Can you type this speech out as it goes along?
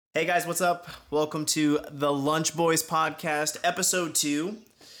Hey guys, what's up? Welcome to the Lunch Boys podcast, episode 2.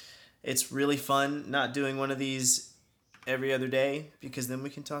 It's really fun not doing one of these every other day because then we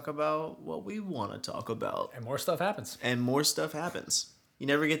can talk about what we want to talk about. And more stuff happens. You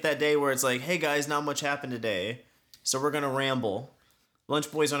never get that day where it's like, hey guys, not much happened today, so we're going to ramble.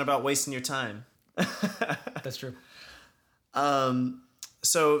 Lunch Boys aren't about wasting your time. That's true.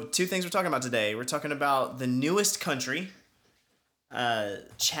 So 2 things we're talking about today. We're talking about the newest country,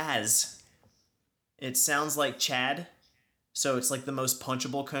 CHAZ. It sounds like Chad, so it's like the most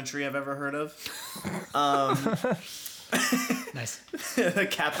punchable country I've ever heard of. Nice. The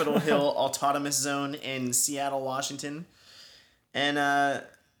Capitol Hill Autonomous Zone in Seattle, Washington. And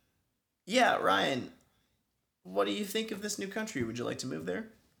yeah, Ryan, what do you think of this new country? Would you like to move there?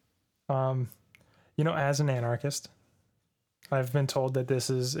 As an anarchist, I've been told that this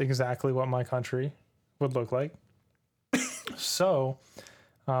is exactly what my country would look like. So,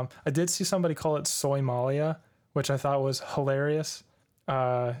 I did see somebody call it Soymalia, which I thought was hilarious.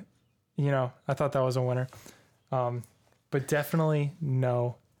 I thought that was a winner. But definitely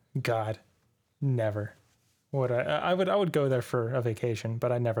no, God, never would I would go there for a vacation,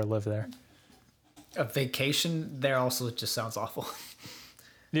 but I never live there. A vacation there also just sounds awful.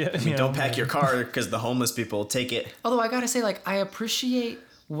 Yeah, don't pack your car because the homeless people will take it. Although I gotta say, I appreciate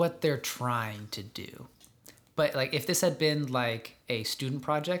what they're trying to do. But, if this had been, a student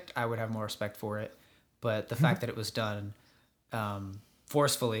project, I would have more respect for it. But the fact that it was done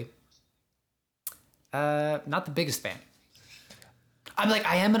forcefully, not the biggest fan.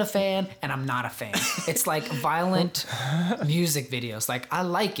 I am a fan, and I'm not a fan. It's like violent music videos. I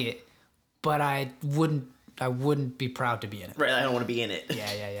like it, but I wouldn't be proud to be in it. Right, I don't want to be in it.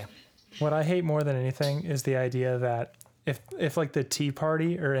 Yeah. What I hate more than anything is the idea that if the Tea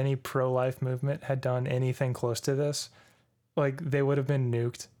Party or any pro-life movement had done anything close to this, they would have been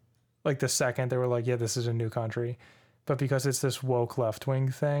nuked. The second they were like, yeah, this is a new country. But because it's this woke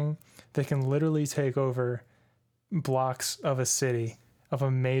left-wing thing, they can literally take over blocks of a city, of a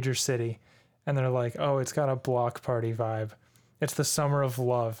major city, and they're like, oh, it's got a block party vibe. It's the summer of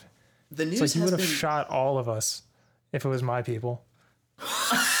love. The news it's like you would have been... shot all of us if it was my people.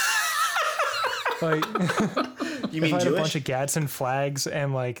 You mean if I had Jewish? a bunch of Gadsden flags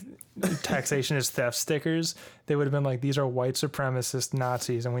and taxation is theft stickers, they would have been like, these are white supremacist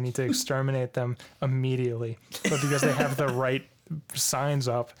Nazis and we need to exterminate them immediately. But because they have the right signs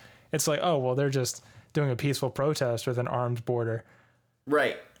up, it's like, oh, well, they're just doing a peaceful protest with an armed border.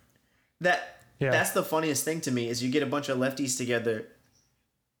 Right. That's the funniest thing to me is you get a bunch of lefties together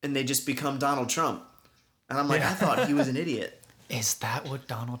and they just become Donald Trump. And I'm like, I thought he was an idiot. Is that what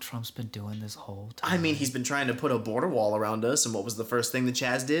Donald Trump's been doing this whole time? I mean, he's been trying to put a border wall around us, and what was the first thing the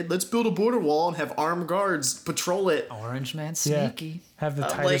CHAZ did? Let's build a border wall and have armed guards patrol it. Orange man sneaky. Yeah. Have the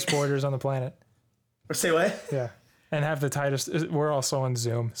tightest borders on the planet. Or say what? Yeah. And have the tightest... We're also on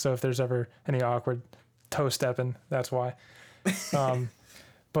Zoom, so if there's ever any awkward toe-stepping, that's why.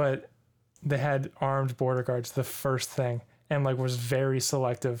 But they had armed border guards the first thing, and was very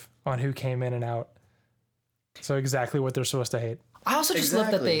selective on who came in and out. So exactly what they're supposed to hate. I also just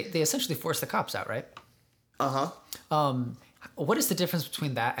love that they essentially force the cops out, right? Uh-huh. What is the difference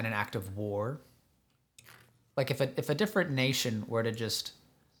between that and an act of war? If a different nation were to just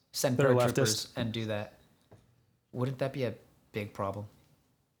send paratroopers and do that, wouldn't that be a big problem?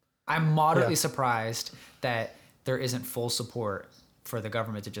 I'm moderately surprised that there isn't full support for the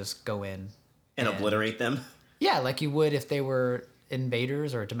government to just go in and obliterate them. Yeah, like you would if they were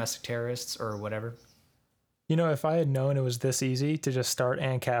invaders or domestic terrorists or whatever. If I had known it was this easy to just start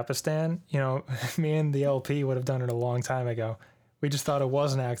Ancapistan, me and the LP would have done it a long time ago. We just thought it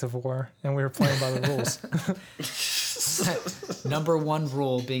was an act of war, and we were playing by the rules. Number 1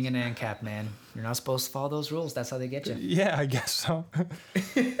 rule being an ANCAP, man. You're not supposed to follow those rules. That's how they get you. Yeah, I guess so.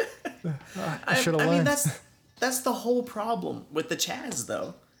 I should have learned. I mean, that's the whole problem with the CHAZ,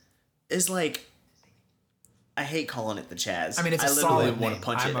 though. Is I hate calling it the CHAZ. I mean, it's a literally solid want to name.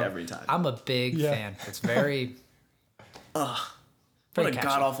 punch it every time. I'm a big fan. It's very... What a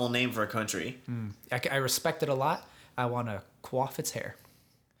god-awful name for a country. I respect it a lot. I want to quaff its hair.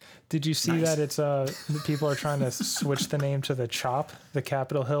 Did you see that it's people are trying to switch the name to the CHOP, the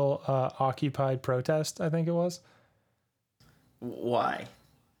Capitol Hill Occupied Protest, I think it was? Why?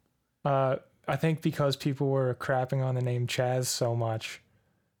 I think because people were crapping on the name CHAZ so much.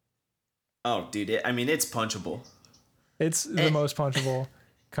 Oh, dude, it's punchable. It's the most punchable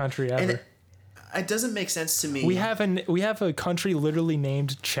country ever. And it doesn't make sense to me. We have a country literally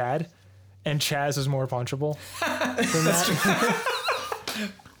named Chad, and CHAZ is more punchable than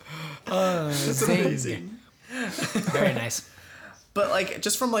that. That's amazing. Very nice. But like,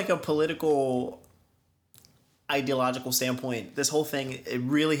 just from like a political, ideological standpoint, this whole thing, it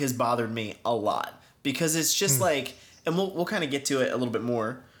really has bothered me a lot because it's just like, and we'll kind of get to it a little bit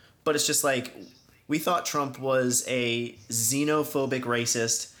more, but it's just like, we thought Trump was a xenophobic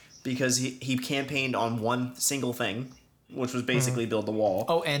racist because he campaigned on one single thing, which was basically build the wall.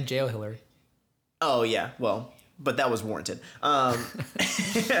 Oh, and jail Hillary. Oh yeah, well, but that was warranted. But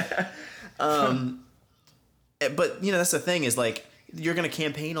you know, that's the thing is like, you're going to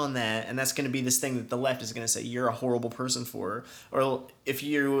campaign on that, and that's going to be this thing that the left is going to say you're a horrible person for. Or if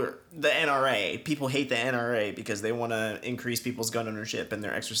you're the NRA, people hate the NRA because they want to increase people's gun ownership and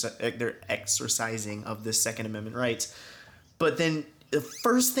their exercising of the Second Amendment rights. But then the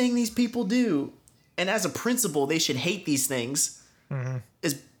first thing these people do, and as a principle they should hate these things,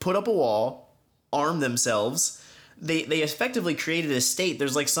 is put up a wall, arm themselves. They effectively created a state.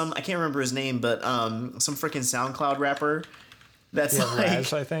 There's like some, I can't remember his name, but some freaking SoundCloud rapper that's like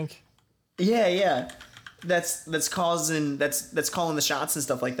CHAZ, I think. Yeah. That's calling the shots and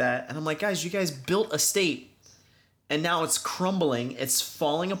stuff like that. And I'm like, guys, you guys built a state and now it's crumbling, it's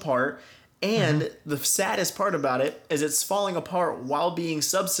falling apart. And the saddest part about it is it's falling apart while being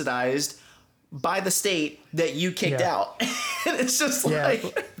subsidized by the state that you kicked out. And it's just like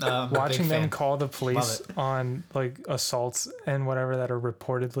watching them call the police on like assaults and whatever that are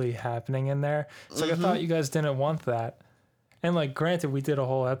reportedly happening in there. It's like, I thought you guys didn't want that. And like, granted, we did a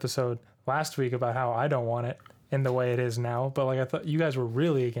whole episode last week about how I don't want it in the way it is now, but like, I thought you guys were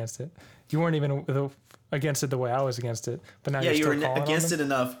really against it. You weren't even against it the way I was against it, but now you're still you were against it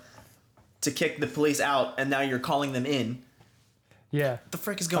enough to kick the police out, and now you're calling them in. Yeah. What the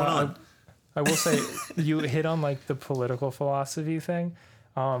frick is going on? I will say, you hit on like the political philosophy thing.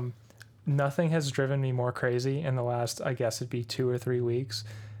 Nothing has driven me more crazy in the last, I guess it'd be 2 or 3 weeks,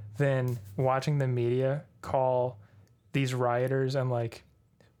 than watching the media call these rioters and like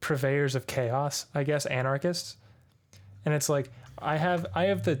purveyors of chaos, I guess, anarchists. And it's like, I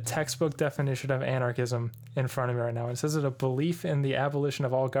have the textbook definition of anarchism in front of me right now. It says it's a belief in the abolition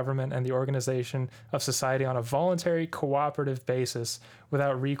of all government and the organization of society on a voluntary cooperative basis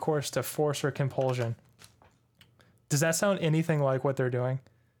without recourse to force or compulsion. Does that sound anything like what they're doing?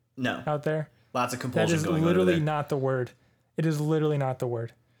 No. Out there? Lots of compulsion going on. That is literally literally not the word. It is literally not the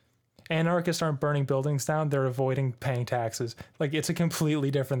word. Anarchists aren't burning buildings down, they're avoiding paying taxes. Like, it's a completely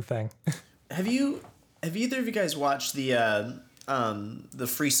different thing. Have either of you guys watched the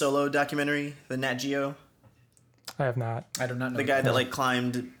Free Solo documentary, the Nat Geo? I have not. I do not know. The guy that like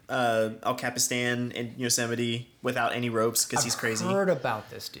climbed El Capistan in Yosemite without any ropes because he's crazy. I've heard about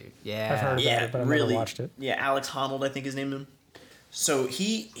this dude. Yeah. I've heard about it, but I've never watched it. Yeah, Alex Honnold, I think his name. So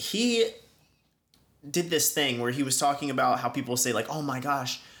he did this thing where he was talking about how people say like, oh my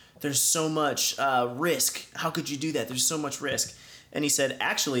gosh, there's so much risk. How could you do that? There's so much risk. And he said,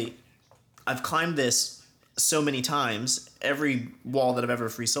 actually, I've climbed this so many times, every wall that I've ever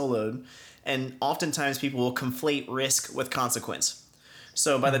free soloed, and oftentimes people will conflate risk with consequence.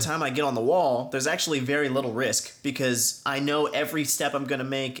 So by the time I get on the wall, there's actually very little risk because I know every step I'm going to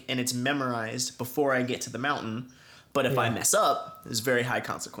make and it's memorized before I get to the mountain. But if I mess up, there's very high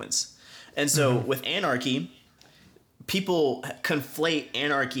consequence. And so with anarchy, people conflate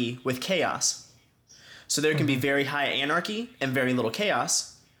anarchy with chaos. So there can be very high anarchy and very little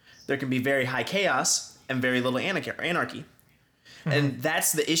chaos. There can be very high chaos and very little anarchy. And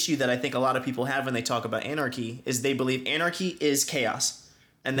that's the issue that I think a lot of people have when they talk about anarchy, is they believe anarchy is chaos.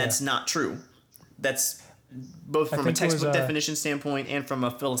 And that's not true. That's both from a textbook definition standpoint and from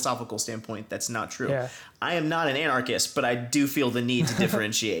a philosophical standpoint, that's not true. Yeah. I am not an anarchist, but I do feel the need to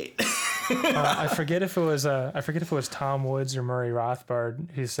differentiate. I forget if it was Tom Woods or Murray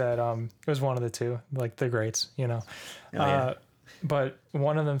Rothbard who said, it was one of the two, like the greats, you know. But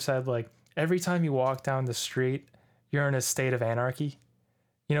one of them said, like, every time you walk down the street, you're in a state of anarchy.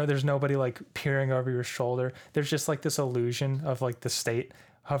 You know, there's nobody like peering over your shoulder. There's just like this illusion of like the state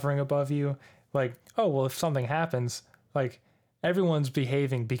hovering above you. Like, oh, well, if something happens, like everyone's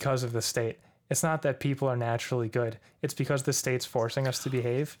behaving because of the state. It's not that people are naturally good. It's because the state's forcing us to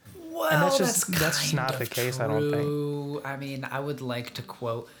behave. Well, and that's not the case, true. I don't think. I mean, I would like to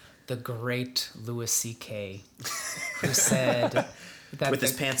quote the great Louis C.K., who said that with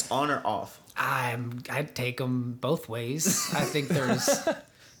his pants on or off? I'd take them both ways. I think there's...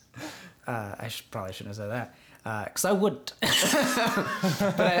 probably shouldn't have said that. Because I wouldn't.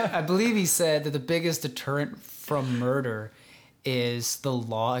 But I believe he said that the biggest deterrent from murder is the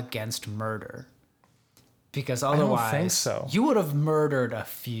law against murder. Because otherwise, I don't think so. You would have murdered a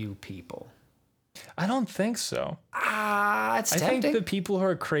few people. I don't think so. It's tempting. I think the people who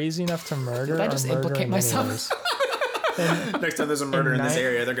are crazy enough to murder Did I just are implicate murdering myself? anyways. Next time there's a murder in this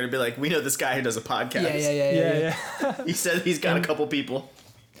area, they're going to be like, we know this guy who does a podcast. Yeah. He said he's got a couple people.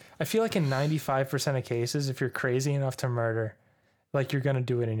 I feel like in 95% of cases, if you're crazy enough to murder, like you're going to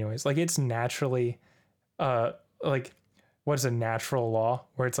do it anyways. Like it's naturally, like what is a natural law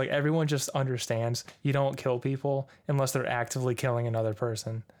where it's like everyone just understands you don't kill people unless they're actively killing another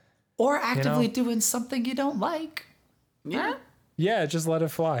person. Or actively doing something you don't like. Yeah. Yeah, just let it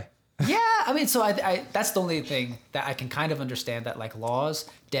fly. Yeah, I mean, so I that's the only thing that I can kind of understand, that like laws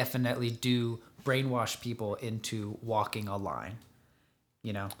definitely do brainwash people into walking a line.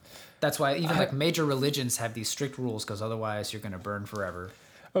 You know, that's why even like major religions have these strict rules, because otherwise you're going to burn forever.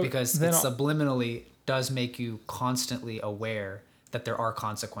 Because it subliminally does make you constantly aware that there are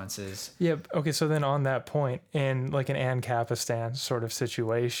consequences. Yeah. Okay. So then on that point, in like an Ancapistan sort of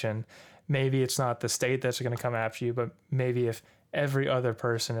situation, maybe it's not the state that's going to come after you, but maybe if every other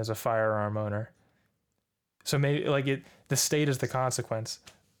person is a firearm owner. So maybe like the state is the consequence.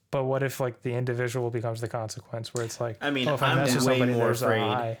 But what if like the individual becomes the consequence, where it's like, I mean, I'm way more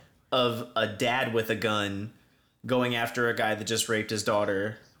afraid of a dad with a gun going after a guy that just raped his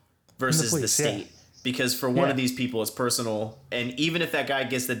daughter versus the state. Yeah. Because for one of these people, it's personal. And even if that guy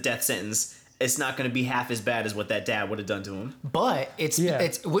gets the death sentence, it's not going to be half as bad as what that dad would have done to him. But it's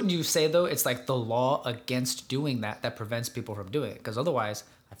wouldn't you say, though, it's like the law against doing that prevents people from doing it? Because otherwise,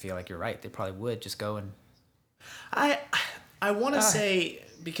 I feel like you're right. They probably would just go and... I want to say,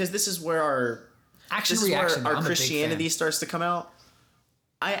 because this is where our Christianity starts to come out.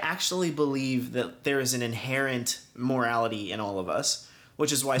 I actually believe that there is an inherent morality in all of us,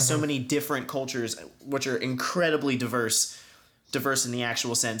 which is why so many different cultures, which are incredibly diverse in the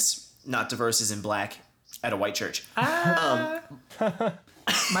actual sense, not diverse as in black at a white church. My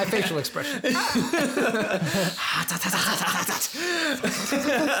facial expression.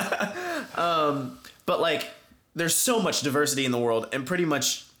 But like, there's so much diversity in the world, and pretty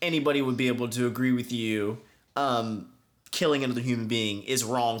much anybody would be able to agree with you. Killing another human being is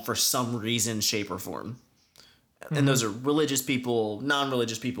wrong for some reason, shape, or form. And those are religious people,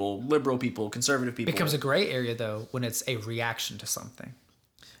 non-religious people, liberal people, conservative people. It becomes a gray area, though, when it's a reaction to something.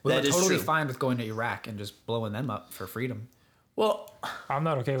 We're that is totally true. Fine with going to Iraq and just blowing them up for freedom. Well, I'm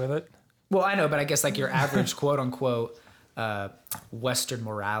not okay with it. Well, I know, but I guess like your average quote-unquote Western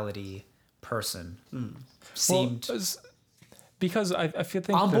morality person seemed... Well, because I feel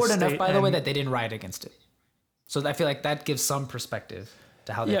think on board enough, by the way, that they didn't riot against it. So I feel like that gives some perspective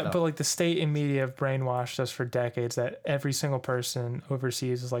to how they felt. Yeah, but like the state and media have brainwashed us for decades that every single person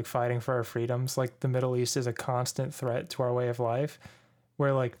overseas is like fighting for our freedoms. Like the Middle East is a constant threat to our way of life,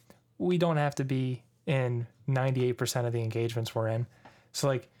 where like we don't have to be in 98% of the engagements we're in. So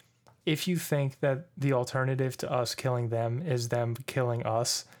like if you think that the alternative to us killing them is them killing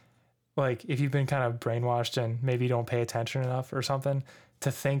us, like if you've been kind of brainwashed and maybe you don't pay attention enough or something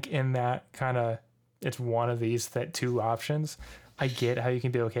to think in that kind of, it's one of these two options, I get how you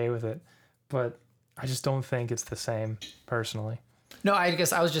can be okay with it, but I just don't think it's the same personally. No, I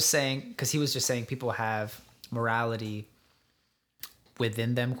guess I was just saying, because he was just saying people have morality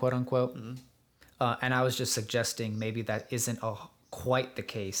within them, quote unquote. And I was just suggesting maybe that isn't quite the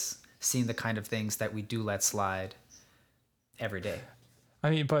case, seeing the kind of things that we do let slide every day.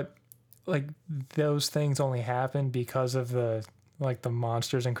 I mean, but like those things only happen because of the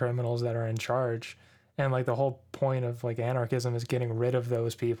monsters and criminals that are in charge. And like the whole point of like anarchism is getting rid of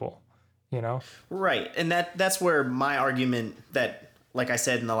those people, you know? Right. And that's where my argument that, like I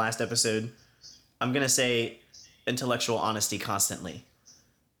said in the last episode, I'm going to say intellectual honesty constantly.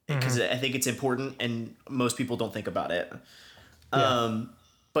 Because I think it's important and most people don't think about it. Yeah.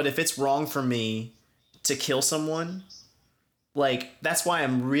 But if it's wrong for me to kill someone, like that's why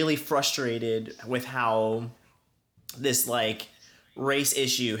I'm really frustrated with how this like race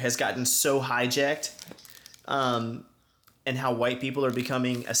issue has gotten so hijacked, and how white people are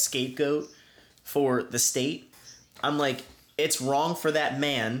becoming a scapegoat for the state. I'm like, it's wrong for that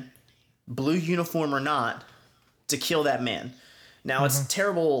man, blue uniform or not, to kill that man. Now it's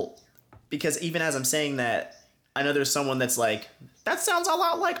terrible because even as I'm saying that, I know there's someone that's like, that sounds a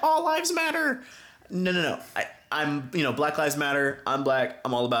lot like all lives matter. No. I'm Black Lives Matter. I'm black.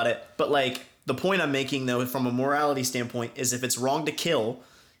 I'm all about it. But like the point I'm making though, from a morality standpoint, is if it's wrong to kill,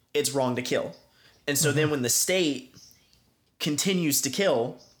 it's wrong to kill. And so then when the state continues to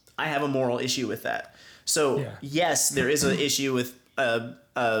kill, I have a moral issue with that. So yes, there is an issue with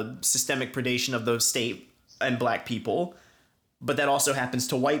systemic predation of those state and black people. But that also happens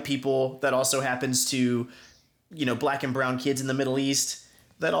to white people. That also happens to, black and brown kids in the Middle East.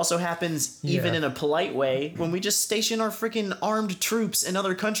 That also happens even in a polite way when we just station our freaking armed troops in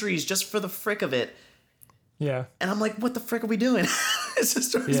other countries just for the frick of it. Yeah. And I'm like, what the frick are we doing? It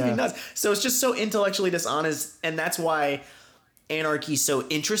just drives me nuts. So it's just so intellectually dishonest. And that's why anarchy's so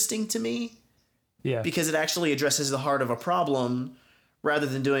interesting to me. Yeah. Because it actually addresses the heart of a problem rather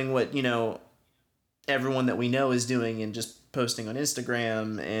than doing what, everyone that we know is doing and just posting on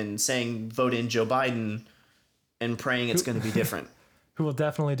Instagram and saying vote in Joe Biden and praying it's going to be different. Who will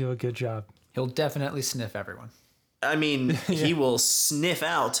definitely do a good job. He'll definitely sniff everyone. I mean, he will sniff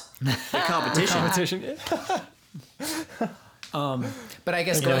out the competition. But I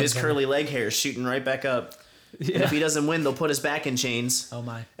guess his curly leg hair is shooting right back up. Yeah. And if he doesn't win, they'll put us back in chains. Oh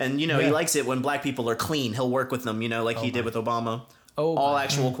my! And he likes it when black people are clean. He'll work with them, like he did with Obama. Oh, all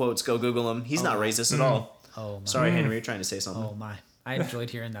actual quotes. Go Google him. He's not racist at all. Oh my! Sorry, Henry, you're trying to say something. Oh my! I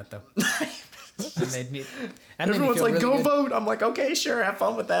enjoyed hearing that though. It made me. Everyone's like, really "Go good. vote!" I'm like, "Okay, sure, have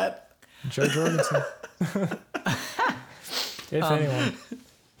fun with that." Joe Jorgensen. If anyone.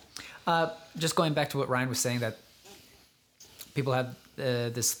 Just going back to what Ryan was saying, that people have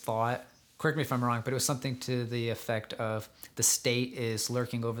this thought. Correct me if I'm wrong, but it was something to the effect of the state is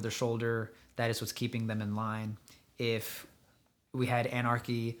lurking over their shoulder. That is what's keeping them in line. If we had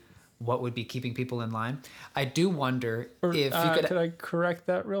anarchy, what would be keeping people in line? I do wonder if you could. Could I correct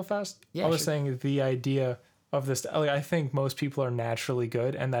that real fast? Yeah, I was sure. saying the idea of this. Like, I think most people are naturally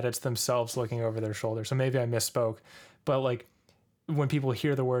good, and that it's themselves looking over their shoulder. So maybe I misspoke, but like when people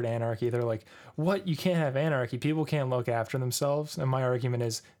hear the word anarchy, they're like, "What? You can't have anarchy. People can't look after themselves." And my argument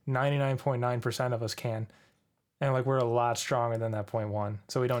is 99.9% of us can, and like we're a lot stronger than that 0.1.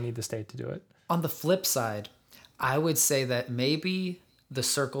 So we don't need the state to do it. On the flip side, I would say that maybe the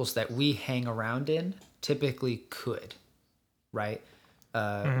circles that we hang around in typically could, right?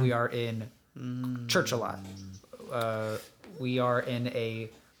 We are in church a lot. We are in a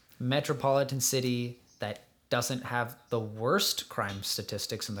metropolitan city that doesn't have the worst crime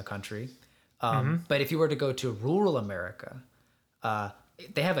statistics in the country. But if you were to go to rural America,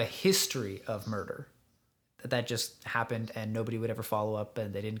 they have a history of murder that just happened and nobody would ever follow up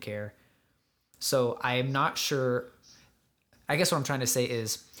and they didn't care. So I am not sure. I guess what I'm trying to say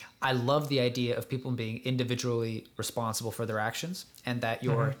is I love the idea of people being individually responsible for their actions and that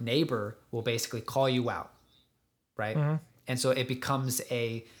your neighbor will basically call you out, right? And so it becomes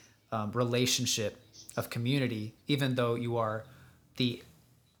a relationship of community, even though you are the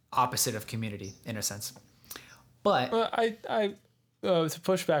opposite of community in a sense. But I to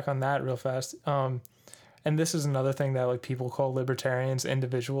push back on that real fast. And this is another thing that like people call libertarians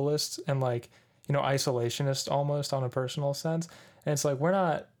individualists and like, isolationists almost on a personal sense. And it's like, we're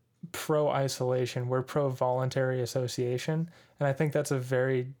not pro isolation, we're pro voluntary association. And I think that's a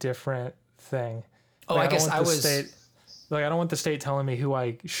very different thing. Oh, like, I guess I was I don't want the state telling me who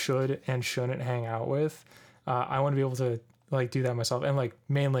I should and shouldn't hang out with. I want to be able to like do that myself, and like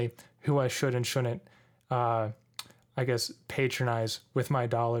mainly who I should and shouldn't, I guess, patronize with my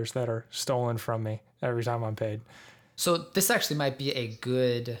dollars that are stolen from me every time I'm paid. So this actually might be a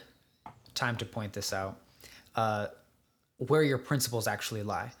good time to point this out, where your principles actually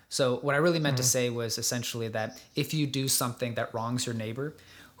lie. So what I really meant to say was essentially that if you do something that wrongs your neighbor,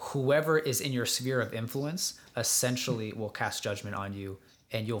 whoever is in your sphere of influence essentially will cast judgment on you,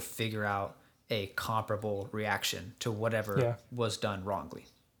 and you'll figure out a comparable reaction to whatever was done wrongly,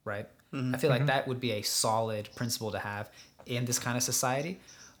 right? I feel like that would be a solid principle to have in this kind of society.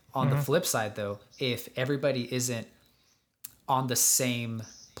 On the flip side, though, if everybody isn't on the same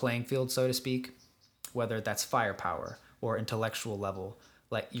playing field, so to speak, whether that's firepower or intellectual level,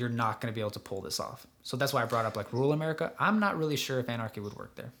 like you're not going to be able to pull this off. So that's why I brought up like rural America. I'm not really sure if anarchy would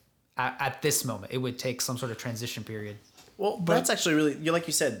work there. At this moment, it would take some sort of transition period. Well, that's actually really, like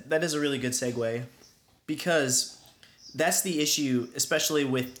you said, that is a really good segue, because that's the issue, especially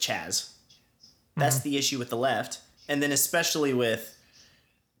with CHAZ. That's the issue with the left. And then especially with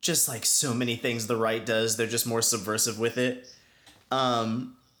just like so many things the right does, they're just more subversive with it.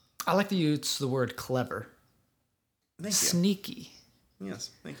 I like to use the word clever. Thank you. Sneaky. Yes,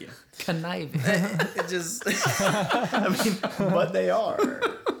 thank you. Conniving. It just, I mean, but they are.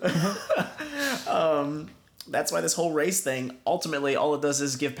 That's why this whole race thing, ultimately, all it does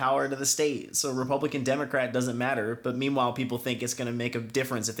is give power to the state. So Republican, Democrat doesn't matter. But meanwhile, people think it's going to make a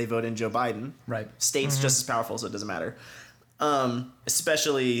difference if they vote in Joe Biden. Right. State's just as powerful, so it doesn't matter.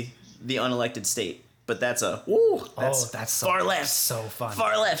 Especially the unelected state. But that's that's far left. So fun.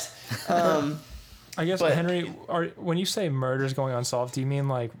 Far left. I guess, Henry, when you say murders going unsolved, do you mean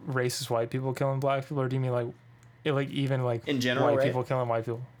like racist white people killing black people, or do you mean like even like in general, white people killing white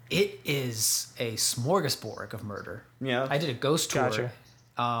people? It is a smorgasbord of murder. Yeah. I did a ghost tour.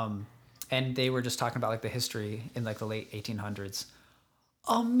 Gotcha. And they were just talking about like the history in like the late 1800s.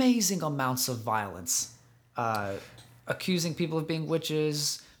 Amazing amounts of violence. accusing people of being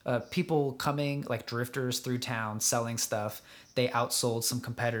witches, people coming like drifters through town selling stuff. They outsold some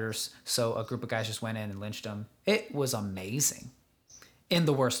competitors, so a group of guys just went in and lynched them. It was amazing, in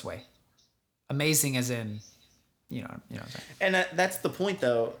the worst way. Amazing as in, you know what I'm saying. And that's the point,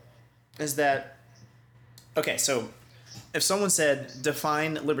 though, is that, okay, so if someone said,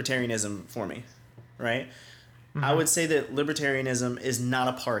 define libertarianism for me, right? Mm-hmm. I would say that libertarianism is not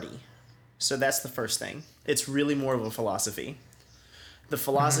a party. So that's the first thing. It's really more of a philosophy. The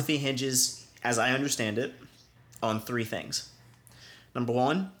philosophy hinges, as I understand it, on three things. Number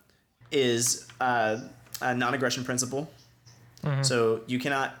one is a non-aggression principle. Mm-hmm. So you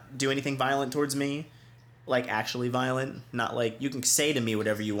cannot do anything violent towards me, like actually violent. Not like you can say to me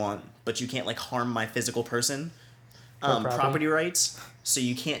whatever you want, but you can't like harm my physical person. Property rights. So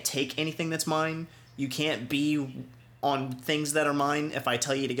you can't take anything that's mine. You can't be on things that are mine if I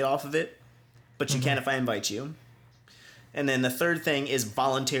tell you to get off of it, but you can if I invite you. And then the third thing is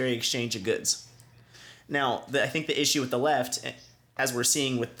voluntary exchange of goods. Now, I think the issue with the left, as we're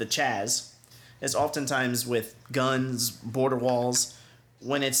seeing with the CHAZ, is oftentimes with guns, border walls,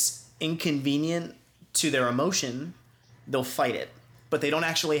 when it's inconvenient to their emotion, they'll fight it. But they don't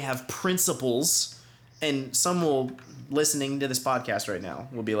actually have principles. And some will, listening to this podcast right now,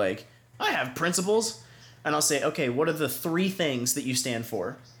 will be like, I have principles. And I'll say, okay, what are the three things that you stand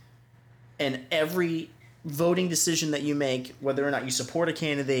for? And every voting decision that you make, whether or not you support a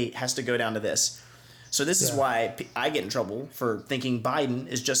candidate, has to go down to this. So this is why I get in trouble for thinking Biden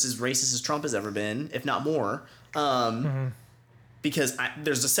is just as racist as Trump has ever been, if not more, because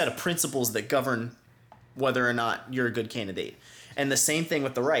there's a set of principles that govern whether or not you're a good candidate. And the same thing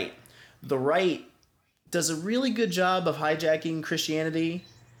with the right. The right does a really good job of hijacking Christianity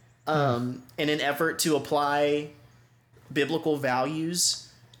in an effort to apply biblical values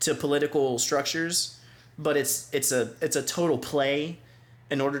to political structures, but it's a total play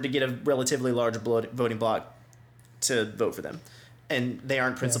in order to get a relatively large voting bloc to vote for them. And they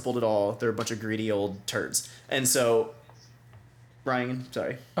aren't principled at all. They're a bunch of greedy old turds. And so, Ryan,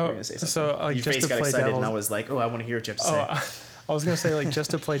 sorry, you were going to say something. So, like, your face got excited, and I was like, oh, I want to hear what you have to say. I was going to say, like,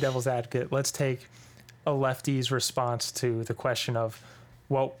 just to play devil's advocate, let's take a lefty's response to the question of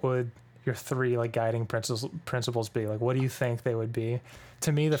what would your three like guiding principles be? Like, what do you think they would be?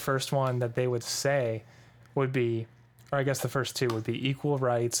 To me, the first one that they would say would be, or I guess the first two would be equal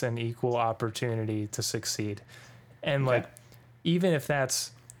rights and equal opportunity to succeed. And like, even if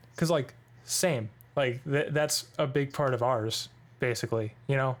that's, cause like same, like that's a big part of ours, basically,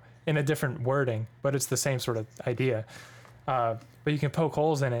 you know, in a different wording, but it's the same sort of idea. But you can poke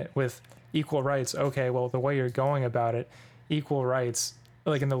holes in it with equal rights. Okay, well, the way you're going about it, equal rights,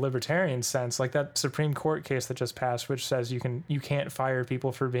 like in the libertarian sense, like that Supreme Court case that just passed, which says you can't fire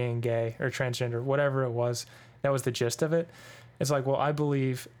people for being gay or transgender, whatever it was. That was the gist of it. It's like, well, I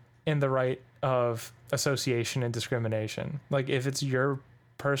believe in the right of association and discrimination. Like if it's your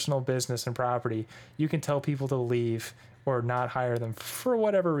personal business and property, you can tell people to leave or not hire them for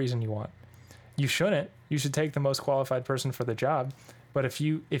whatever reason you want. You shouldn't. You should take the most qualified person for the job. But if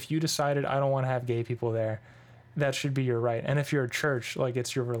you decided I don't want to have gay people there, that should be your right. And if you're a church, like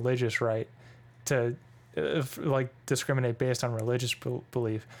it's your religious right to like discriminate based on religious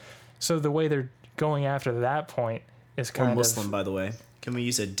belief. So the way they're going after that point is kind of Muslim, by the way. Can we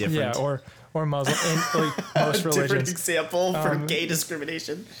use a different? Yeah, or Muslim. In like most religions. Different example for gay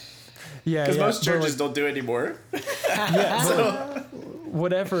discrimination. Yeah, because most churches don't do it anymore. Yeah, so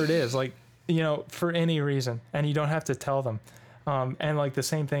whatever it is, like, you know, for any reason, and you don't have to tell them. And like the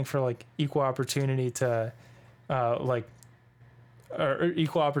same thing for like equal opportunity to, or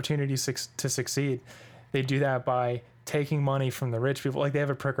equal opportunity to succeed. They do that by taking money from the rich people. Like they have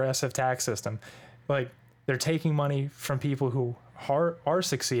a progressive tax system. Like they're taking money from people who are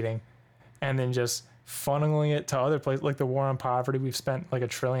succeeding and then just funneling it to other places. Like the war on poverty, we've spent like $1.5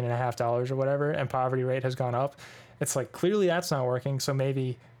 trillion or whatever, and poverty rate has gone up. It's like clearly that's not working. So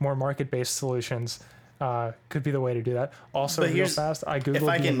maybe more market-based solutions could be the way to do that. Also, real fast, I googled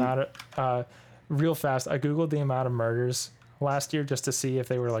the amount of murders last year just to see if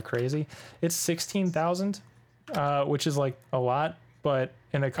they were like crazy. It's 16,000, which is like a lot, but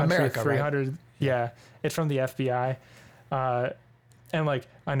in a country of 300, right? Yeah, it's from the FBI. And like,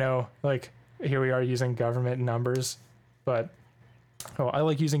 I know, like here we are using government numbers, but I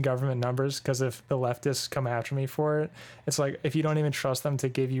like using government numbers because if the leftists come after me for it, it's like, if you don't even trust them to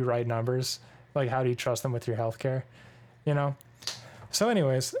give you right numbers, like how do you trust them with your healthcare? You know? So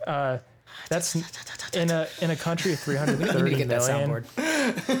anyways, that's in a country of 330 you need to get million. That soundboard.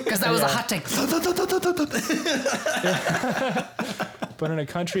 Because that was a hot take. But in a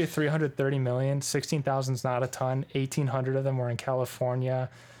country of 330 million, 16,000 is not a ton. 1,800 of them were in California.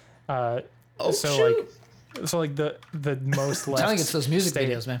 So like the most left. I'm telling you, it's those music state.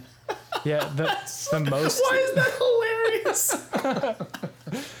 videos, man. Yeah, the most. Why is that hilarious?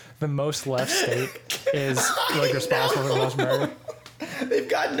 The most left state is like responsible for the most murder. They've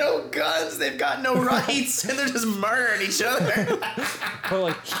got no guns, they've got no rights, and they're just murdering each other. But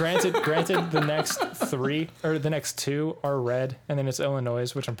like, granted, the next three or the next two are red, and then it's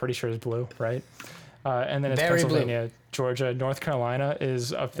Illinois, which I'm pretty sure is blue, right? And then it's Very Pennsylvania, Georgia, North Carolina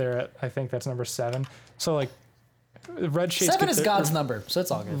is up there at, I think that's number 7. So like, red states. 7 is God's number, so it's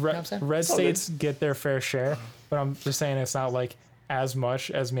all good. You know what I'm saying? Red states get their fair share, but I'm just saying it's not like as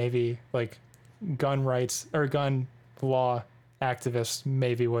much as maybe like gun rights or gun law activists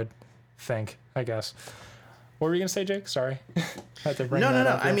maybe would think, I guess. What were you gonna say, Jake? Sorry. I had to bring that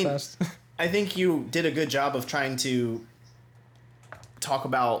up real I mean, fast. I think you did a good job of trying to talk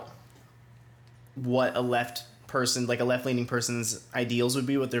about what a left person, like a left-leaning person's ideals would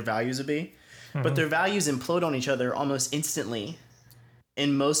be, what their values would be. Mm-hmm. But their values implode on each other almost instantly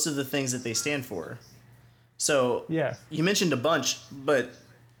in most of the things that they stand for. So yeah, you mentioned a bunch, but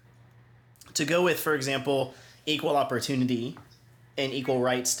to go with, for example, equal opportunity and equal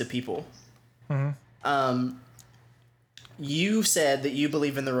rights to people. Mm-hmm. You said that you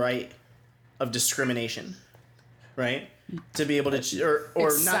believe in the right of discrimination, right? To be able to, or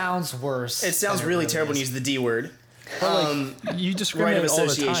it not. Sounds worse. It sounds really terrible when you use the D word. You discriminate right of all the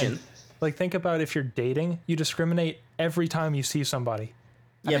association. time. Like, think about if you're dating, you discriminate every time you see somebody.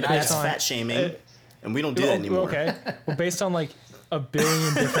 Yeah, but that's fat shaming, and we don't do that anymore. Okay. Well, based on like a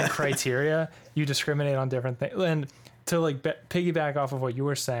billion different criteria, you discriminate on different things. And to like piggyback off of what you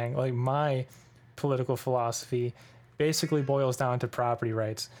were saying, like my political philosophy basically boils down to property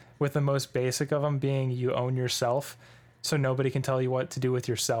rights, with the most basic of them being you own yourself, so nobody can tell you what to do with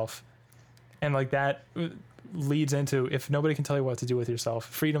yourself. And like that leads into, if nobody can tell you what to do with yourself,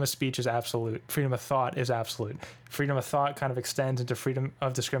 freedom of speech is absolute. Freedom of thought is absolute. Freedom of thought kind of extends into freedom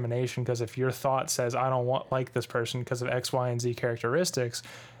of discrimination, because if your thought says, I don't like this person because of X, Y, and Z characteristics,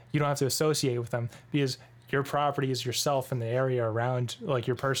 you don't have to associate with them, because your property is yourself in the area around like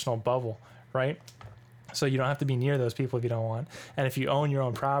your personal bubble, right? So you don't have to be near those people if you don't want. And if you own your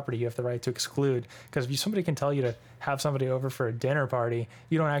own property, you have the right to exclude, because if somebody can tell you to have somebody over for a dinner party,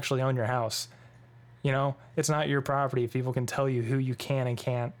 you don't actually own your house. You know, it's not your property if people can tell you who you can and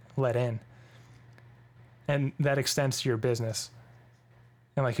can't let in. And that extends to your business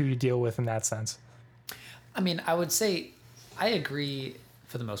and like who you deal with in that sense. I mean, I would say I agree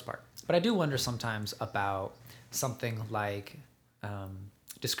for the most part, but I do wonder sometimes about something like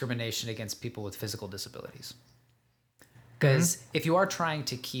discrimination against people with physical disabilities. Because if you are trying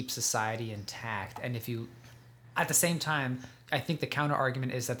to keep society intact, and if you, at the same time, I think the counter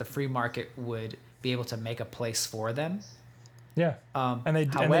argument is that the free market would be able to make a place for them. Yeah. And they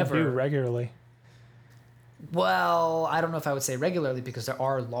do regularly. Well, I don't know if I would say regularly, because there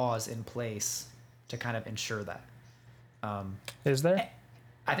are laws in place to kind of ensure that. Is there?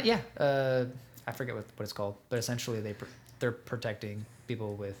 I forget what it's called, but essentially they're protecting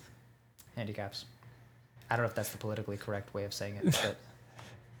people with handicaps. I don't know if that's the politically correct way of saying it, but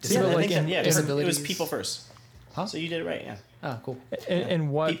it was people first. Huh? So you did it right, yeah. Oh, cool.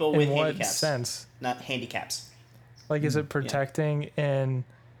 In what, people with in what handicaps, sense? Not handicaps. Like, is it protecting in,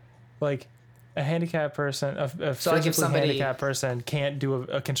 like, a handicapped person, a physically handicapped person can't do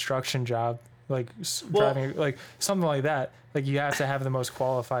a construction job, like driving, like something like that. Like, you have to have the most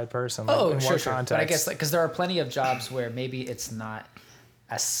qualified person. Like, in sure. what context? But I guess, like, because there are plenty of jobs where maybe it's not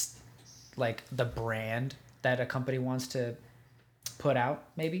as, like, the brand that a company wants to put out,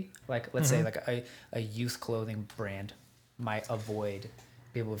 maybe. Like, let's say, like, a youth clothing brand might avoid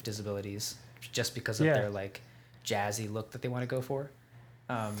people with disabilities just because of their, like, jazzy look that they want to go for.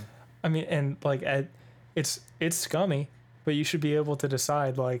 I mean, and like, it's scummy, but you should be able to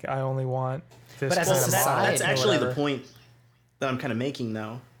decide, like, I only want this kind of model. That's actually the point that I'm kind of making,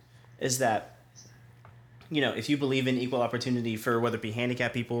 though, is that, you know, if you believe in equal opportunity for whether it be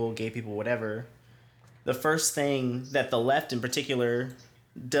handicapped people, gay people, whatever, the first thing that the left in particular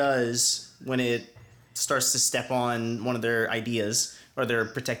does when it starts to step on one of their ideas or their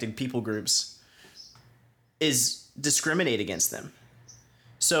protected people groups is discriminate against them.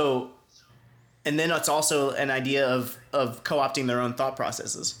 So, and then it's also an idea of co-opting their own thought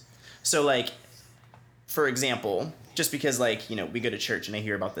processes. So, like, for example, just because, like, you know, we go to church and I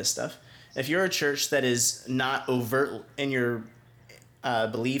hear about this stuff. If you're a church that is not overt in your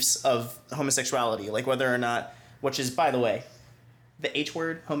beliefs of homosexuality, like whether or not, which is, by the way, the H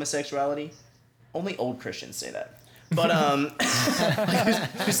word, homosexuality, only old Christians say that. But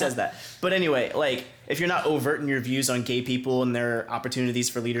who says that? But anyway, like if you're not overt in your views on gay people and their opportunities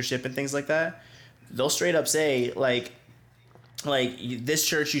for leadership and things like that, they'll straight up say like this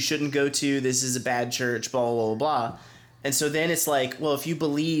church you shouldn't go to. This is a bad church. Blah blah blah blah. And so then it's like, well, if you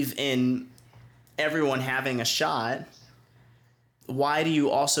believe in everyone having a shot, why do you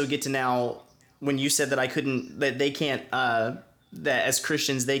also get to now? When you said that they can't, that as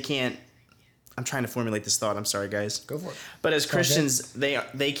Christians they can't. I'm trying to formulate this thought. I'm sorry, guys. Go for it. But as Christians,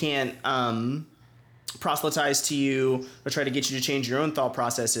 they can't proselytize to you or try to get you to change your own thought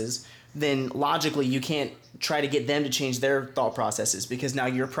processes. Then logically, you can't try to get them to change their thought processes because now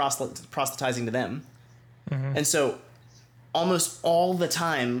you're proselytizing to them. Mm-hmm. And so, almost all the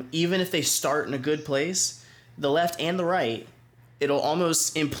time, even if they start in a good place, the left and the right, it'll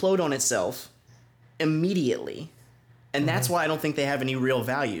almost implode on itself immediately, and that's why I don't think they have any real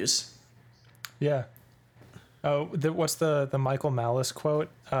values. Yeah. Oh, what's the Michael Malice quote?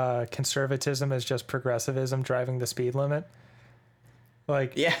 Conservatism is just progressivism driving the speed limit.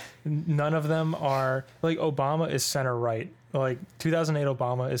 Like, yeah, none of them are like Obama is center right. Like 2008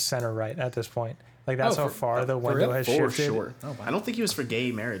 Obama is center right at this point. Like that's how far the window has shifted. Sure. Oh, I don't think he was for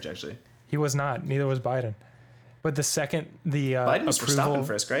gay marriage actually. He was not. Neither was Biden. But the second the Biden was approval, for stop and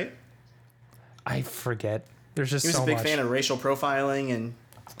frisk, right? I forget. There's just so much. He was a big fan of racial profiling and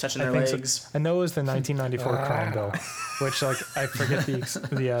touching their legs. So. I know it was the 1994 crime bill, which like I forget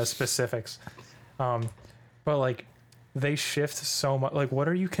the specifics. But like they shift so much. Like, what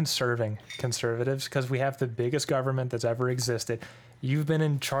are you conserving, conservatives? Because we have the biggest government that's ever existed. You've been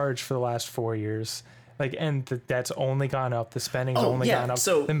in charge for the last 4 years. Like, and the debt's only gone up. The spending's only gone up.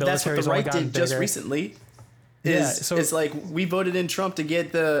 So the that's what the right did just bigger. Recently. So it's like we voted in Trump to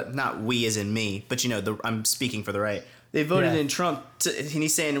get not we as in me, but I'm speaking for the right. They voted in Trump and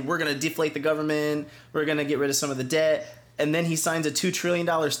he's saying we're going to deflate the government, we're going to get rid of some of the debt, and then he signs a $2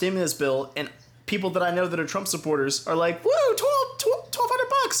 trillion stimulus bill, and people that I know that are Trump supporters are like, woo,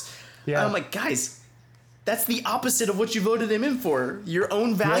 $1,200. Yeah. And I'm like, guys, that's the opposite of what you voted him in for. Your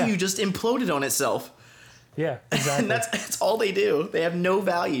own value just imploded on itself. Yeah, exactly. And that's all they do. They have no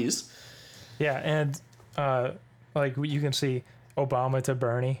values. Yeah, and like you can see Obama to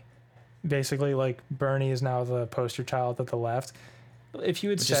Bernie. Basically, like Bernie is now the poster child of the left. If you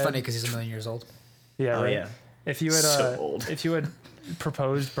had Which is funny because he's a million years old. Yeah, right. Yeah. If you had if you had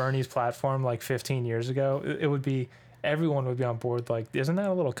proposed Bernie's platform like 15 years ago, it would be everyone would be on board. Like, isn't that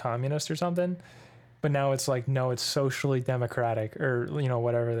a little communist or something? But now it's like, no, it's socially democratic or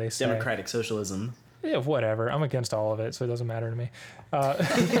whatever they say. Democratic socialism. Yeah, whatever. I'm against all of it, so it doesn't matter to me.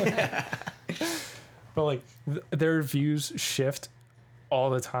 But like their views shift all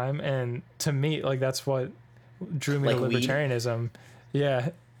the time, and to me, like that's what drew me to libertarianism. Yeah,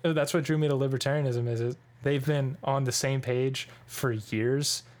 that's what drew me to libertarianism. Is they've been on the same page for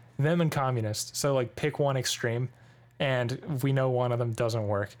years, them and communists. So like pick one extreme, and we know one of them doesn't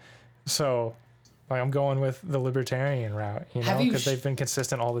work. So like I'm going with the libertarian route, because they've been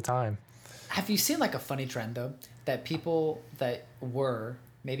consistent all the time. Have you seen like a funny trend though, that people that were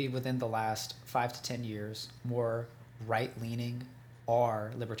maybe within the last 5 to 10 years more right-leaning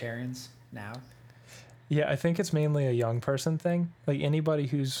are libertarians now? Yeah, I think it's mainly a young person thing. Like anybody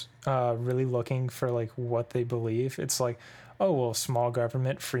who's really looking for like what they believe, it's like, oh, well, small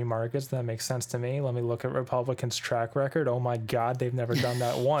government, free markets, that makes sense to me. Let me look at Republicans' track record. Oh my God, they've never done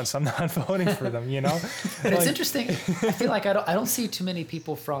that once. I'm not voting for them, But it's interesting. I feel like I don't see too many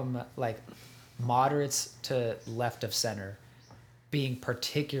people from like moderates to left of center being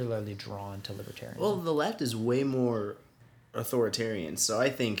particularly drawn to libertarianism. Well, the left is way more authoritarian, so I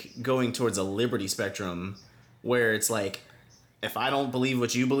think going towards a liberty spectrum where it's like, if I don't believe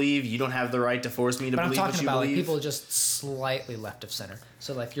what you believe, you don't have the right to force me to believe what you believe. But I'm talking about like people just slightly left of center.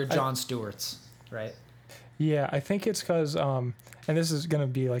 So like you're Jon Stewart's, right? Yeah, I think it's because, and this is going to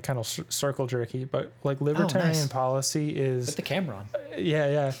be like kind of circle jerky, but like libertarian policy is... Put the camera on.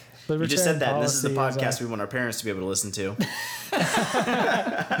 Yeah. You just said that, and this is the podcast we want our parents to be able to listen to.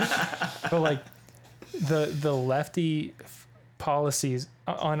 But like the lefty policies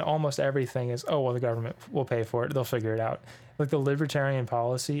on almost everything is, oh, well, the government will pay for it. They'll figure it out. Like the libertarian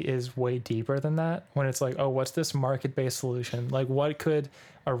policy is way deeper than that, when it's like, oh, what's this market-based solution? Like what could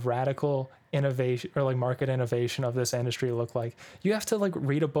a radical innovation or like market innovation of this industry look like? You have to like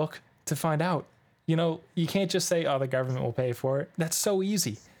read a book to find out. You can't just say, oh, the government will pay for it. That's so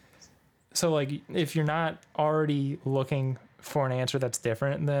easy. So like if you're not already looking for an answer that's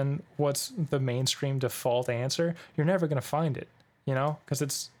different than what's the mainstream default answer, you're never going to find it, because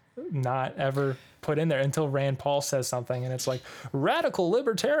it's not ever put in there until Rand Paul says something, and it's like radical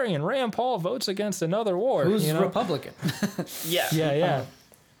libertarian Rand Paul votes against another war. Who's Republican? Yeah.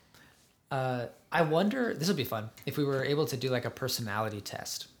 I wonder, this would be fun, if we were able to do like a personality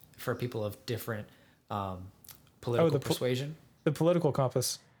test for people of different political persuasion. The political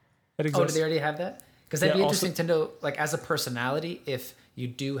compass. It exists. Oh, do they already have that? Because that'd be interesting to know, like, as a personality, if you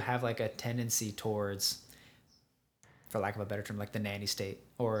do have like a tendency towards, for lack of a better term, like the nanny state,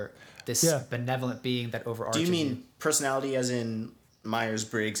 or this benevolent being that overarches. Do you mean personality as in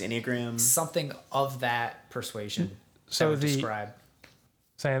Myers-Briggs Enneagram? Something of that persuasion. So describe.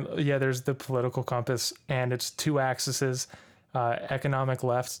 Saying, there's the political compass, and it's two axes, economic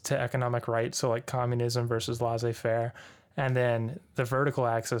left to economic right, so like communism versus laissez-faire, and then the vertical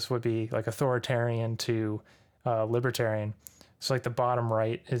axis would be like authoritarian to libertarian. So like the bottom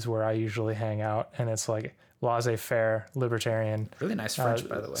right is where I usually hang out, and it's like laissez-faire, libertarian. Really nice French,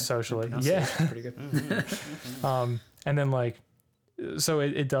 by the way. Socially, pretty good. And then like, so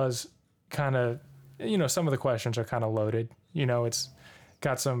it does kind of, some of the questions are kind of loaded. It's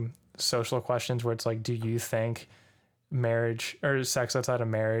got some social questions where it's like, do you think marriage or sex outside of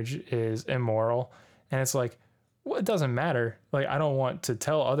marriage is immoral? And it's like, well, it doesn't matter. Like, I don't want to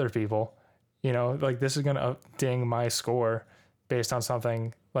tell other people, like this is going to ding my score based on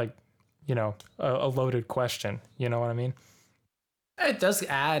something like, a loaded question. You know what I mean? It does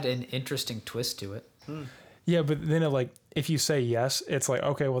add an interesting twist to it. Yeah, but then if you say yes, it's like,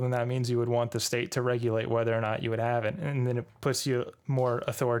 okay, well then that means you would want the state to regulate whether or not you would have it. And then it puts you more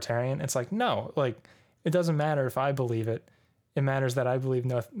authoritarian. It's like, no, like it doesn't matter if I believe it. It matters that I believe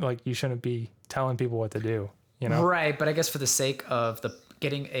you shouldn't be telling people what to do, Right, but I guess for the sake of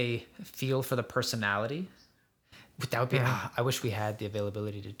getting a feel for the personality, that would be, I wish we had the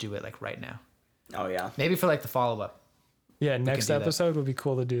availability to do it like right now. Oh yeah. Maybe for like the follow-up. Yeah, next episode would be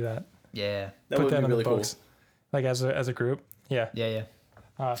cool to do that. Yeah. That would be really cool. Like as a group. Yeah. Yeah.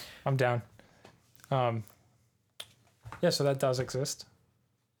 I'm down. So that does exist.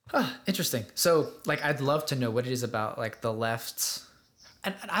 Interesting. So like, I'd love to know what it is about like the left's,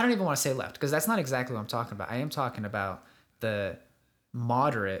 and I don't even want to say left, because that's not exactly what I'm talking about. I am talking about the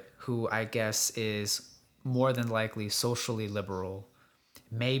moderate, who I guess is more than likely socially liberal,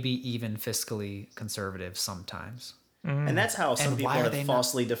 maybe even fiscally conservative sometimes. And that's how some people have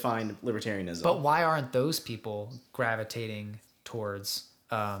falsely defined libertarianism. But why aren't those people gravitating towards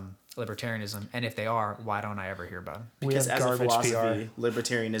libertarianism? And if they are, why don't I ever hear about them? Because as a philosophy,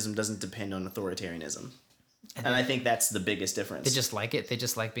 libertarianism doesn't depend on authoritarianism. And I think that's the biggest difference. They just like it. They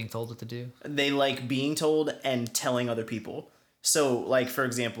just like being told what to do. They like being told and telling other people. So, like, for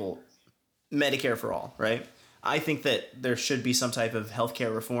example, Medicare for all, right? I think that there should be some type of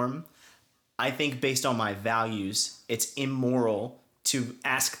healthcare reform. I think based on my values, it's immoral to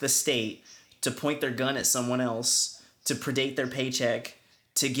ask the state to point their gun at someone else, to predate their paycheck,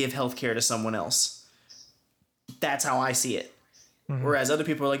 to give healthcare to someone else. That's how I see it. Mm-hmm. Whereas other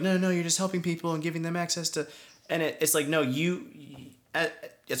people are like, no, you're just helping people and giving them access to... And it's like, no,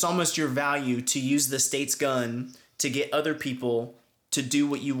 it's almost your value to use the state's gun to get other people to do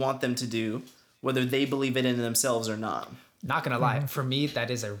what you want them to do, whether they believe it in themselves or not. Not gonna lie, for me, that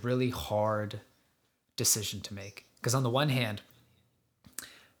is a really hard decision to make. Because on the one hand,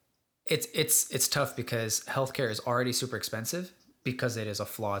 it's tough because healthcare is already super expensive because it is a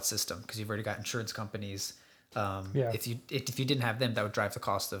flawed system. Because you've already got insurance companies. If you didn't have them, that would drive the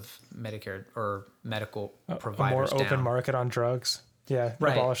cost of Medicare or medical providers down. A more open market on drugs. Yeah,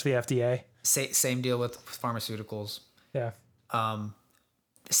 right. Abolish the FDA. Same deal with pharmaceuticals. Yeah.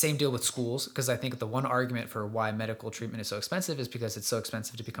 Same deal with schools, because I think the one argument for why medical treatment is so expensive is because it's so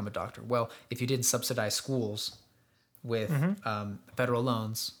expensive to become a doctor. Well, if you didn't subsidize schools with federal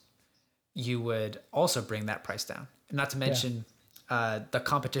loans, you would also bring that price down. Not to mention the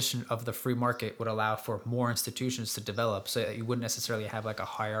competition of the free market would allow for more institutions to develop, so that you wouldn't necessarily have like a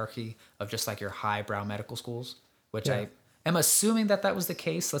hierarchy of just like your highbrow medical schools, which I am assuming that was the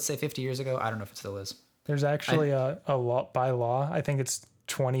case, let's say 50 years ago. I don't know if it still is. There's actually a law, by law, I think it's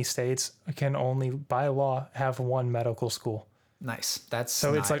 20 states can only by law have one medical school. Nice. That's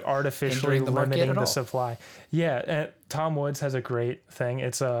so it's like artificially limiting the supply. Yeah. And Tom Woods has a great thing.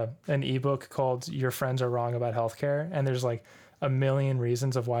 It's an ebook called Your Friends Are Wrong About Healthcare. And there's like a million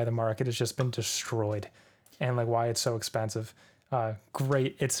reasons of why the market has just been destroyed and like why it's so expensive.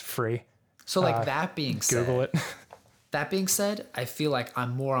 Great. It's free. So like that being said, Google it. That being said, I feel like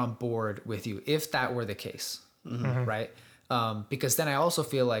I'm more on board with you if that were the case. Right. Because then I also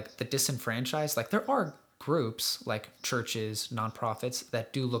feel like the disenfranchised, like there are groups like churches, nonprofits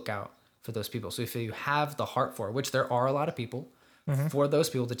that do look out for those people. So if you have the heart for it, which there are a lot of people for those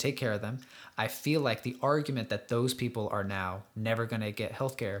people to take care of them. I feel like the argument that those people are now never going to get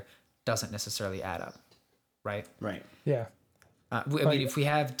healthcare doesn't necessarily add up, right? Right. Yeah. I mean, if we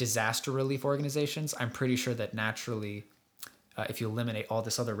have disaster relief organizations, I'm pretty sure that naturally, if you eliminate all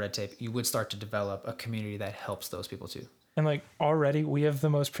this other red tape, you would start to develop a community that helps those people too. And like already we have the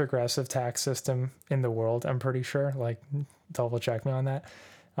most progressive tax system in the world, I'm pretty sure. Like, double check me on that.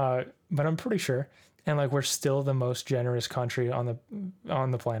 But I'm pretty sure. And like we're still the most generous country on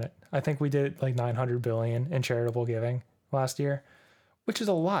the planet. I think we did like 900 billion in charitable giving last year, which is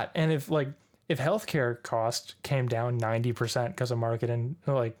a lot. And if healthcare costs came down 90% because of market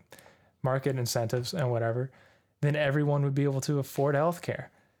incentives and whatever, then everyone would be able to afford healthcare.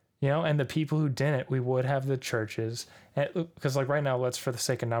 And the people who didn't, we would have the churches. Because like right now, let's, for the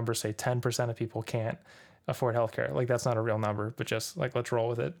sake of numbers, say 10% of people can't afford healthcare. Like that's not a real number, but just like, let's roll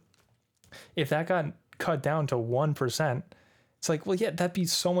with it. If that got cut down to 1%, it's like, well, yeah, that'd be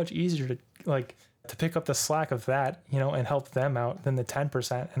so much easier to pick up the slack of that, and help them out than the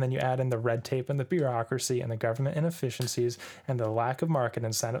 10%. And then you add in the red tape and the bureaucracy and the government inefficiencies and the lack of market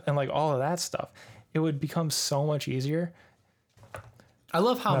incentive and like all of that stuff. It would become so much easier. I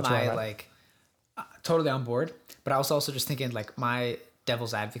love how totally on board, but I was also just thinking like my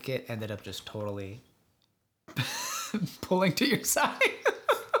devil's advocate ended up just totally pulling to your side.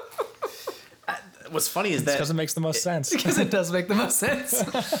 What's funny is that because it makes the most sense. Because it does make the most sense.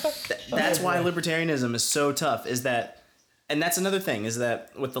 That's why libertarianism is so tough. And that's another thing is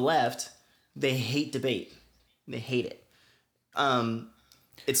that with the left, they hate debate. They hate it.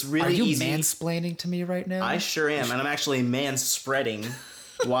 It's really easy. Are you mansplaining to me right now? I sure am, and I'm actually man-spreading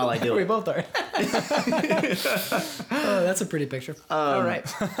while I do it. We both are. Oh, that's a pretty picture. All right.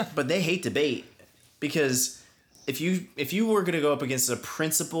 But they hate debate because if you were going to go up against a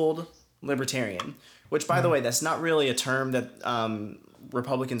principled libertarian, which, by the way, that's not really a term that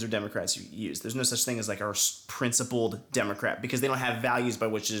Republicans or Democrats use. There's no such thing as like our principled Democrat because they don't have values by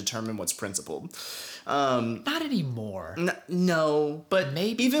which to determine what's principled. Not anymore. No, but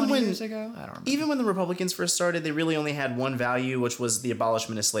maybe even 20 when years ago, I don't remember. Even when the Republicans first started, they really only had one value, which was the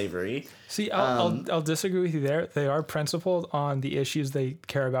abolishment of slavery. See, I'll disagree with you there. They are principled on the issues they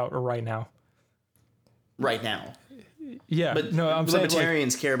care about right now. Right now. Yeah, but no, I'm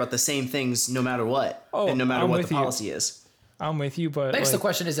libertarians care about the same things no matter what, and no matter what the policy is. I'm with you, but begs the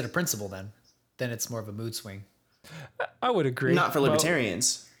question: is it a principle then? Then it's more of a mood swing. I would agree. Not for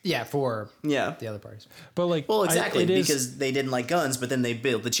libertarians. Yeah, for the other parties. But like, well, exactly because they didn't like guns, but then they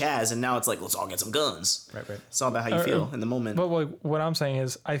built the CHAZ, and now it's like let's all get some guns. Right. It's all about how you feel in the moment. But like, what I'm saying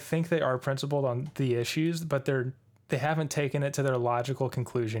is, I think they are principled on the issues, but they haven't taken it to their logical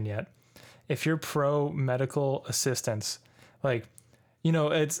conclusion yet. If you're pro medical assistance, like,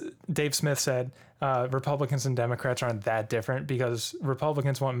 it's Dave Smith said, Republicans and Democrats aren't that different because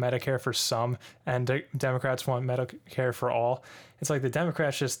Republicans want Medicare for some and Democrats want Medicare for all. It's like the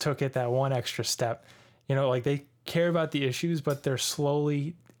Democrats just took it that one extra step. Like they care about the issues, but they're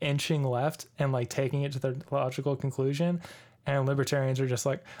slowly inching left and like taking it to their logical conclusion. And libertarians are just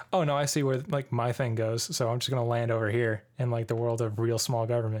like, oh no, I see where like my thing goes. So I'm just going to land over here in like the world of real small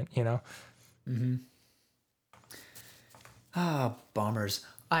government, Mm-hmm. Bombers.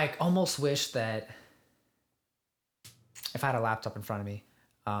 I almost wish that if I had a laptop in front of me,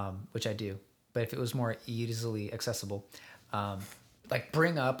 which I do, but if it was more easily accessible, like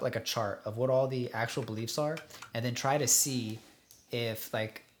bring up like a chart of what all the actual beliefs are and then try to see if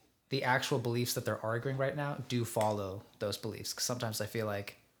like the actual beliefs that they're arguing right now do follow those beliefs. 'Cause sometimes I feel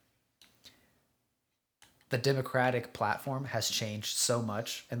like the Democratic platform has changed so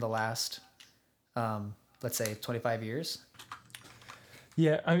much in the last let's say 25 years.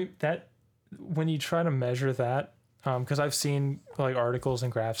 Yeah, I mean that when you try to measure that, because I've seen like articles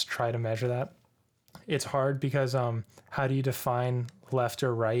and graphs try to measure that, it's hard because how do you define left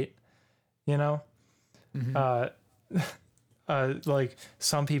or right? Mm-hmm. Like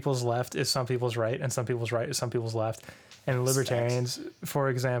some people's left is some people's right, and some people's right is some people's left. And libertarians, for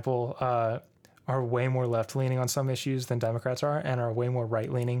example, are way more left leaning on some issues than Democrats are, and are way more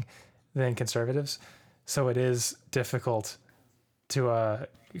right leaning than conservatives. So it is difficult to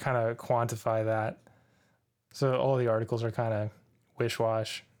kind of quantify that. So all the articles are kind of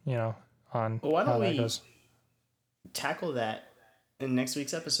wish-wash, on why don't how that we goes. Tackle that in next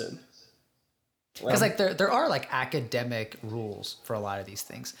week's episode? Because like there are like academic rules for a lot of these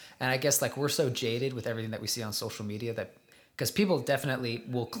things, and I guess like we're so jaded with everything that we see on social media that because people definitely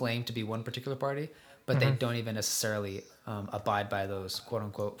will claim to be one particular party, but they don't even necessarily abide by those quote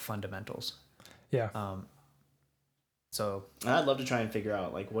unquote fundamentals. Yeah. So I'd love to try and figure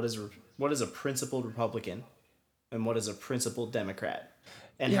out like what is a principled Republican, and what is a principled Democrat,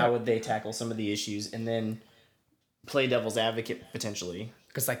 and how would they tackle some of the issues, and then play devil's advocate potentially.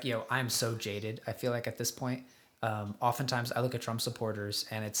 Because like, I'm so jaded. I feel like at this point, oftentimes I look at Trump supporters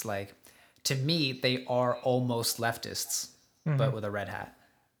and it's like, to me, they are almost leftists, but with a red hat.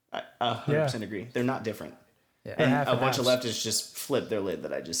 I 100% agree. They're not different. Yeah. And a bunch of leftists just flip their lid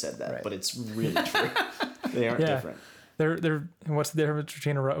that I just said that, but it's really true. They aren't different. They're what's the difference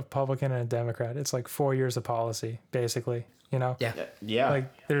between a Republican and a Democrat? It's like 4 years of policy, basically. Yeah.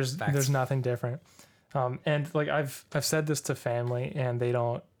 Like there's nothing different. And like I've said this to family, and they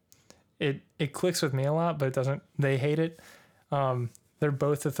don't. It clicks with me a lot, but it doesn't. They hate it. They're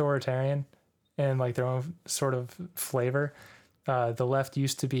both authoritarian, and like their own sort of flavor. The left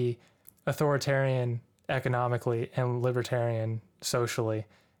used to be authoritarian economically and libertarian socially,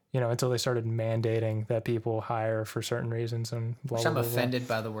 until they started mandating that people hire for certain reasons and blah, blah, blah. I'm offended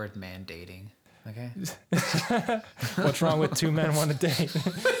by the word mandating. Okay. What's wrong with two men, one a date?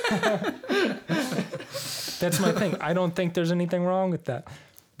 That's my thing. I don't think there's anything wrong with that.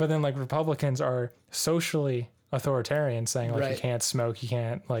 But then like Republicans are socially authoritarian, saying like you can't smoke, you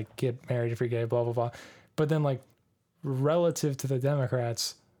can't like get married if you're gay, blah, blah, blah. But then like relative to the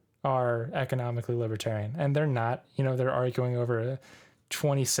Democrats are economically libertarian, and they're not, they're arguing over a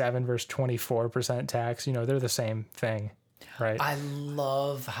 27 versus 24% tax. They're the same thing, right? I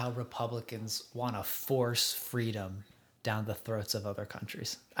love how Republicans want to force freedom down the throats of other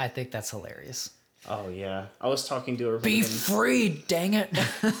countries. I think that's hilarious. Oh yeah. I was talking to a Republican. Be free, dang it.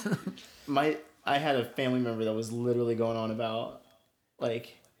 I had a family member that was literally going on about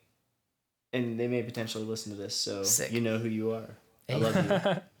like, and they may potentially listen to this, so Sick. You know who you are. I love you.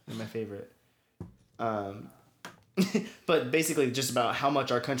 You're my favorite. But basically just about how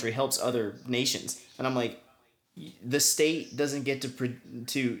much our country helps other nations. And I'm like, the state doesn't get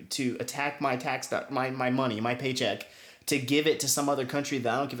to attack my my money, my paycheck, to give it to some other country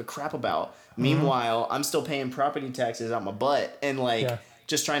that I don't give a crap about. Meanwhile, I'm still paying property taxes out my butt and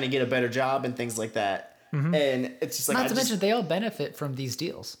just trying to get a better job and things like that. And it's just like, not to mention they all benefit from these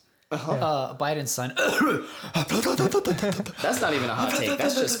deals. Biden's son. That's not even a hot take.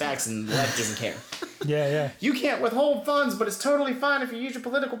 That's just facts, and the left doesn't care. Yeah. You can't withhold funds, but it's totally fine if you use your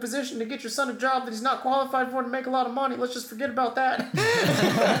political position to get your son a job that he's not qualified for to make a lot of money. Let's just forget about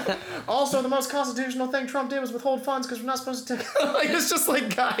that. Also, the most constitutional thing Trump did was withhold funds because we're not supposed to take. It's just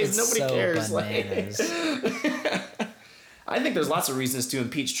like, guys, nobody cares. Bananas. I think there's lots of reasons to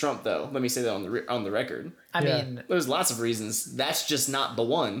impeach Trump, though. Let me say that on the record. I mean, there's lots of reasons. That's just not the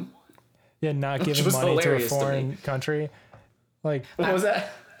one. Yeah, not giving money to a foreign country. Like, what was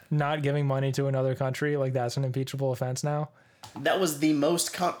that? Not giving money to another country, like that's an impeachable offense now. That was the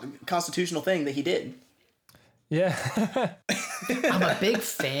most constitutional thing that he did. Yeah. I'm a big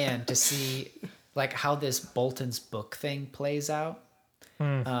fan to see like how this Bolton's book thing plays out.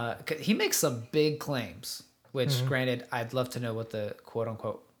 He makes some big claims, which granted, I'd love to know what the quote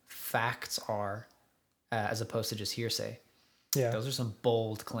unquote facts are, as opposed to just hearsay. Yeah. Those are some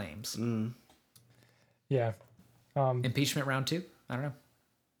bold claims. Yeah. Impeachment round 2? I don't know.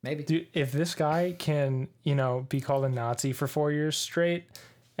 Maybe. Dude, if this guy can, be called a Nazi for 4 years straight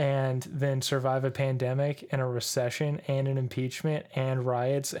and then survive a pandemic and a recession and an impeachment and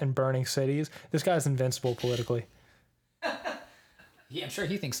riots and burning cities, this guy's invincible politically. Yeah, I'm sure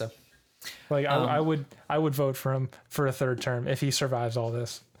he thinks so. Like I would vote for him for a third term if he survives all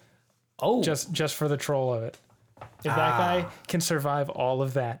this. Oh, just for the troll of it. If that guy can survive all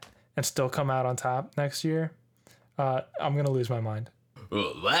of that and still come out on top next year, I'm gonna lose my mind.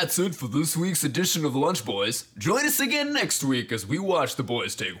 Well, that's it for this week's edition of Lunch Boys. Join us again next week as we watch the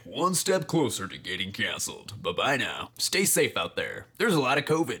boys take one step closer to getting canceled. Bye-bye now. Stay safe out there. There's a lot of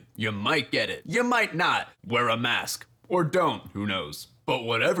COVID. You might get it. You might not. Wear a mask. Or don't. Who knows? But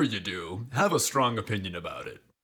whatever you do, have a strong opinion about it.